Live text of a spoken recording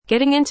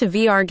Getting into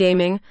VR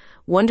gaming?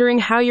 Wondering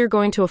how you're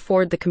going to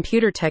afford the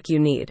computer tech you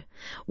need?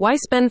 Why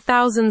spend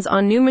thousands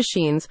on new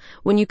machines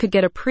when you could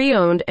get a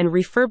pre-owned and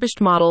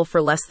refurbished model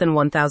for less than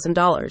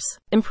 $1,000?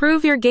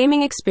 Improve your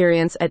gaming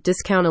experience at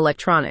Discount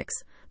Electronics,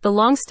 the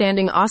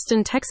long-standing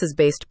Austin,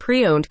 Texas-based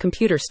pre-owned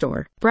computer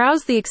store.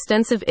 Browse the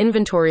extensive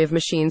inventory of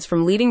machines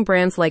from leading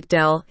brands like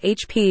Dell,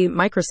 HP,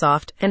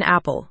 Microsoft, and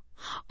Apple.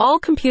 All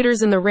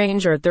computers in the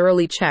range are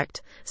thoroughly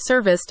checked,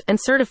 serviced, and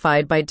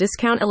certified by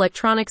Discount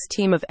Electronics'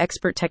 team of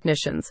expert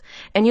technicians,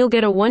 and you'll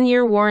get a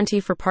 1-year warranty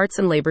for parts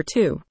and labor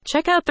too.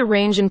 Check out the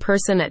range in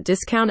person at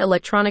Discount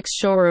Electronics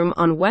showroom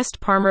on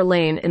West Palmer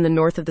Lane in the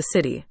north of the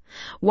city.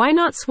 Why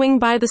not swing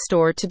by the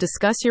store to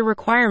discuss your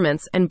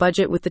requirements and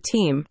budget with the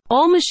team?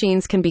 All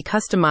machines can be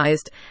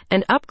customized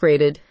and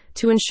upgraded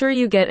to ensure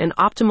you get an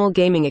optimal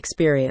gaming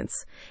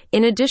experience.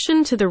 In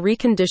addition to the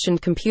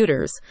reconditioned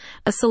computers,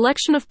 a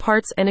selection of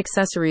parts and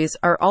accessories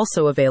are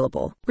also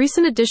available.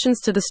 Recent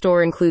additions to the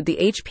store include the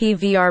HP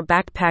VR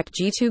Backpack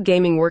G2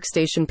 Gaming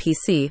Workstation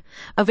PC,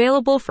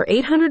 available for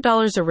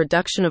 $800, a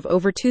reduction of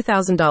over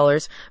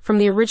 $2,000 from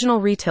the original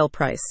retail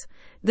price.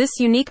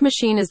 This unique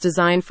machine is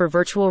designed for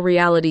virtual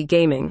reality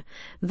gaming,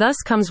 thus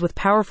comes with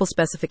powerful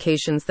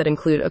specifications that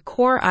include a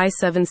Core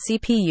i7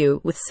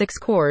 CPU with 6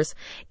 cores,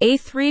 a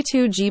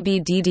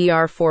 32GB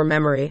DDR4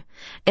 memory,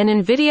 an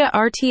NVIDIA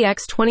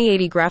RTX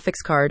 2080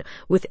 graphics card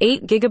with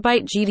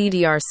 8GB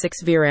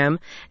GDDR6 VRAM,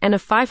 and a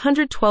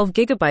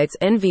 512GB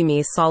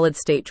NVMe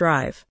solid-state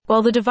drive.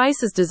 While the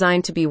device is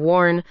designed to be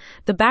worn,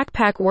 the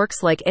backpack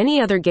works like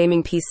any other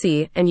gaming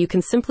PC, and you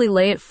can simply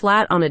lay it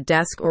flat on a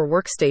desk or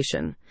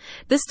workstation.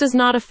 This does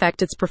not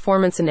affect its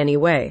performance in any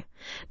way.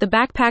 The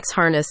backpack's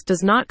harness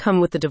does not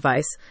come with the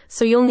device,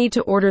 so you'll need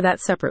to order that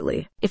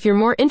separately. If you're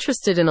more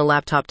interested in a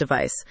laptop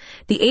device,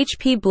 the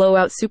HP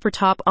Blowout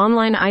SuperTop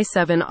Online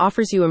i7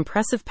 offers you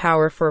impressive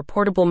power for a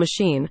portable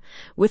machine,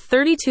 with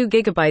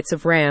 32GB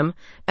of RAM,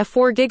 a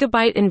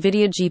 4GB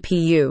NVIDIA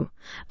GPU,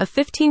 a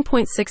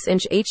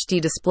 15.6-inch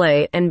HD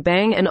display, and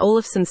Bang &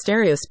 Olufsen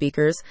stereo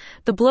speakers.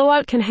 The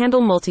Blowout can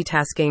handle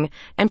multitasking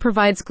and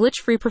provides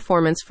glitch-free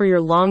performance for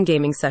your long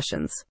gaming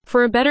sessions.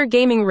 For a better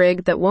gaming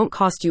rig that won't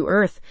cost you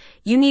earth,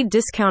 you need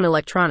Discount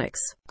Electronics.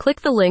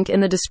 Click the link in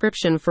the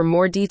description for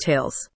more details.